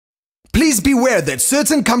Please beware that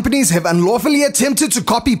certain companies have unlawfully attempted to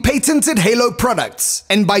copy patented Halo products,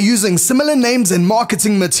 and by using similar names and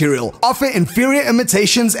marketing material, offer inferior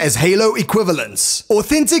imitations as Halo equivalents.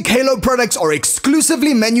 Authentic Halo products are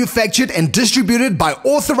exclusively manufactured and distributed by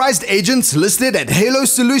authorized agents listed at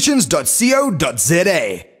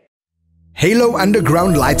halosolutions.co.za. Halo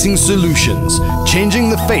Underground Lighting Solutions, changing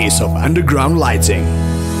the face of underground lighting.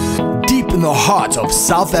 Deep in the heart of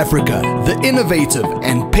South Africa, the innovative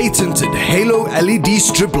and patented Halo LED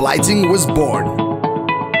strip lighting was born.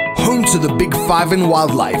 Home to the Big Five in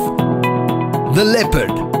wildlife: the leopard,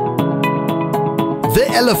 the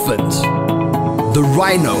elephant, the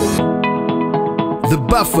rhino, the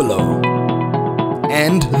buffalo,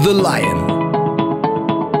 and the lion.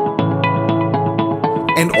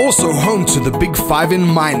 And also home to the Big Five in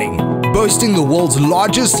mining, boasting the world's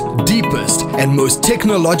largest, deepest, and most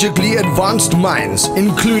technologically advanced mines,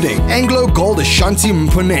 including Anglo Gold Ashanti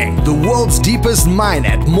Mponeng, the world's deepest mine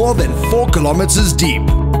at more than 4 kilometers deep.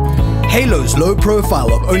 Halo's low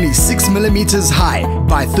profile of only 6 millimeters high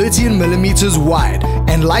by 13 millimeters wide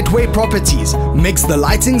and lightweight properties makes the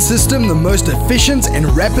lighting system the most efficient and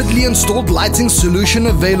rapidly installed lighting solution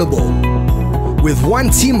available. With one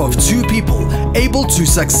team of 2 people able to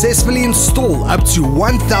successfully install up to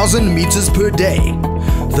 1,000 meters per day.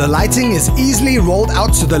 The lighting is easily rolled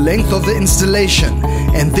out to the length of the installation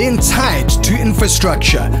and then tied to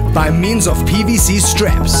infrastructure by means of PVC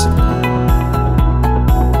straps.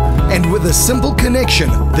 And with a simple connection,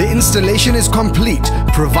 the installation is complete,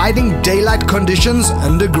 providing daylight conditions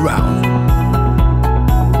underground.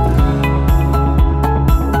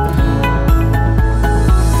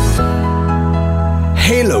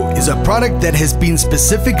 Halo is a product that has been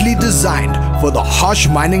specifically designed for the harsh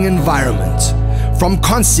mining environment. From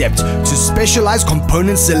concept to specialized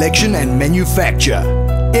component selection and manufacture,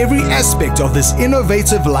 every aspect of this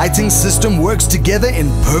innovative lighting system works together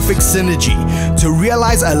in perfect synergy to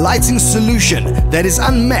realize a lighting solution that is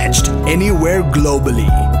unmatched anywhere globally.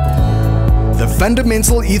 The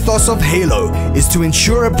fundamental ethos of Halo is to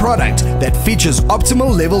ensure a product that features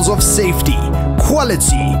optimal levels of safety,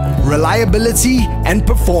 quality, reliability, and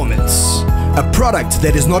performance. A product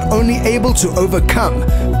that is not only able to overcome,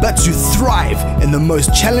 but to thrive in the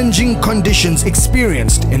most challenging conditions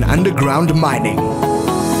experienced in underground mining.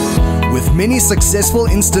 With many successful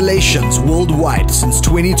installations worldwide since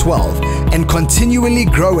 2012 and continually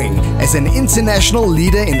growing as an international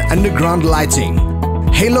leader in underground lighting,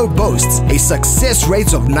 Halo boasts a success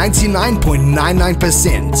rate of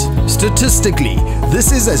 99.99%. Statistically,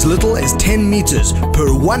 this is as little as 10 meters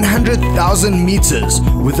per 100,000 meters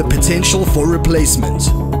with the potential for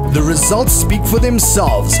replacement. The results speak for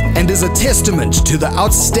themselves and is a testament to the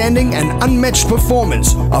outstanding and unmatched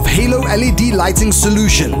performance of Halo LED lighting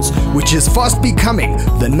solutions, which is fast becoming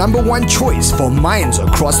the #1 choice for mines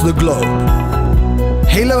across the globe.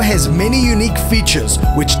 Halo has many unique features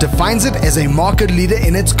which defines it as a market leader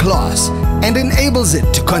in its class and enables it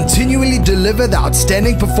to continually deliver the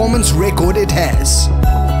outstanding performance record it has.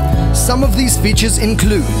 Some of these features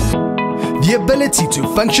include the ability to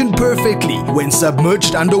function perfectly when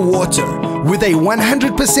submerged underwater, with a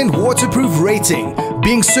 100% waterproof rating,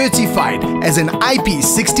 being certified as an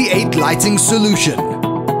IP68 lighting solution.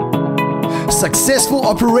 Successful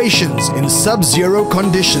operations in sub-zero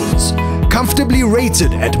conditions, comfortably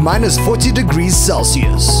rated at -40 degrees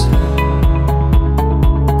Celsius.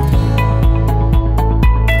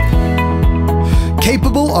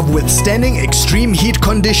 Capable of withstanding extreme heat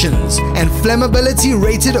conditions and flammability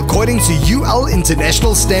rated according to UL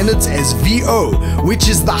International Standards as VO, which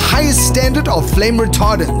is the highest standard of flame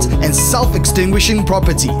retardant and self-extinguishing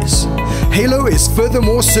properties. Halo is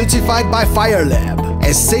furthermore certified by Fire Lab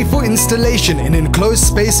as safe for installation in enclosed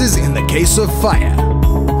spaces in the case of fire.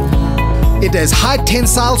 It has high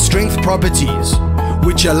tensile strength properties,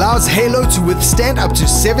 which allows Halo to withstand up to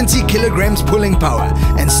 70 kilograms pulling power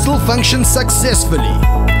and still function successfully.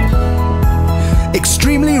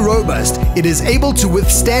 Extremely robust, it is able to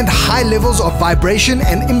withstand high levels of vibration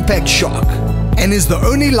and impact shock, and is the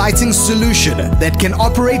only lighting solution that can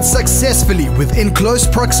operate successfully within close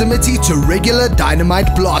proximity to regular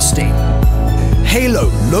dynamite blasting. Halo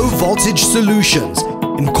Low Voltage Solutions,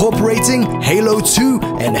 incorporating Halo 2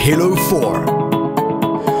 and Halo 4.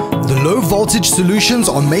 The low voltage solutions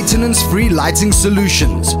are maintenance-free lighting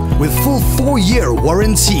solutions with full 4-year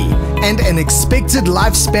warranty and an expected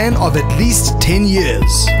lifespan of at least 10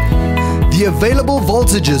 years. The available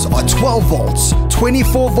voltages are 12 volts,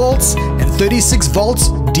 24 volts, and 36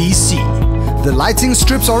 volts DC. The lighting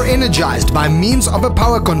strips are energized by means of a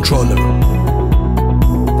power controller.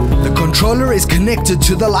 The controller is connected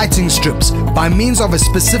to the lighting strips by means of a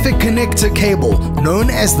specific connector cable known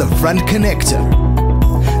as the front connector.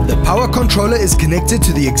 The power controller is connected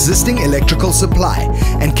to the existing electrical supply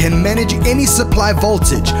and can manage any supply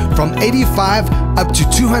voltage from 85 up to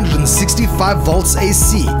 265 volts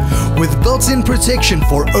AC with built-in protection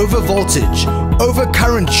for overvoltage,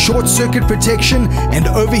 overcurrent short circuit protection and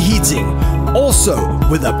overheating, also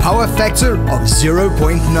with a power factor of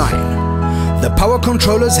 0.9. The power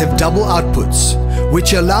controllers have double outputs,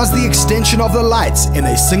 which allows the extension of the lights in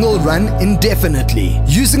a single run indefinitely,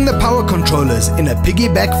 using the power controllers in a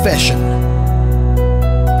piggyback fashion.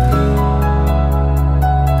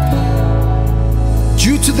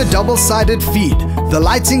 Due to the double-sided feed, the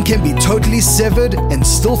lighting can be totally severed and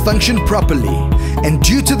still function properly. And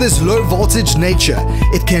due to this low voltage nature,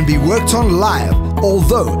 it can be worked on live,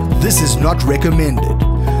 although this is not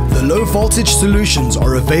recommended. The low voltage solutions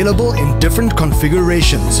are available in different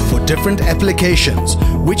configurations for different applications,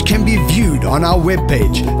 which can be viewed on our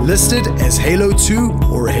webpage, listed as Halo 2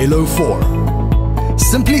 or Halo 4.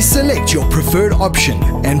 Simply select your preferred option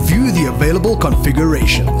and view the available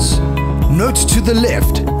configurations. Note to the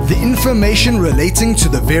left the information relating to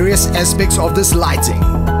the various aspects of this lighting.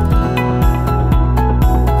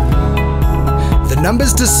 The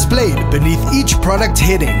numbers displayed beneath each product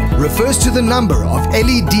heading refers to the number of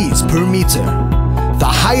LEDs per meter. The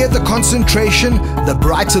higher the concentration, the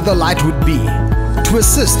brighter the light would be. To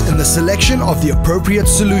assist in the selection of the appropriate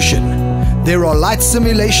solution, there are light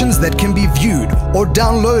simulations that can be viewed or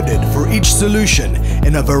downloaded for each solution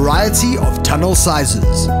in a variety of tunnel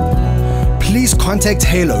sizes. Please contact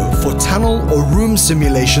Halo for tunnel or room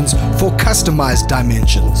simulations for customized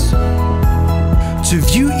dimensions. To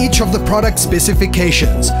view each of the product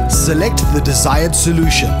specifications, select the desired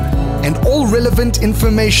solution, and all relevant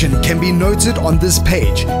information can be noted on this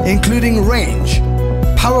page, including range,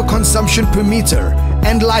 power consumption per meter,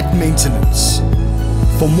 and light maintenance.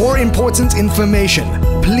 For more important information,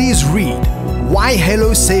 please read Why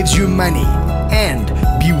Halo Saves You Money and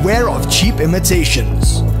Beware of Cheap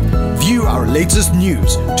Imitations. View our latest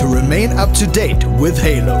news to remain up to date with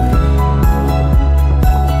Halo.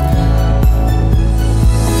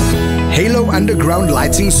 Halo Underground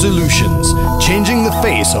Lighting Solutions, changing the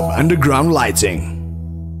face of underground lighting.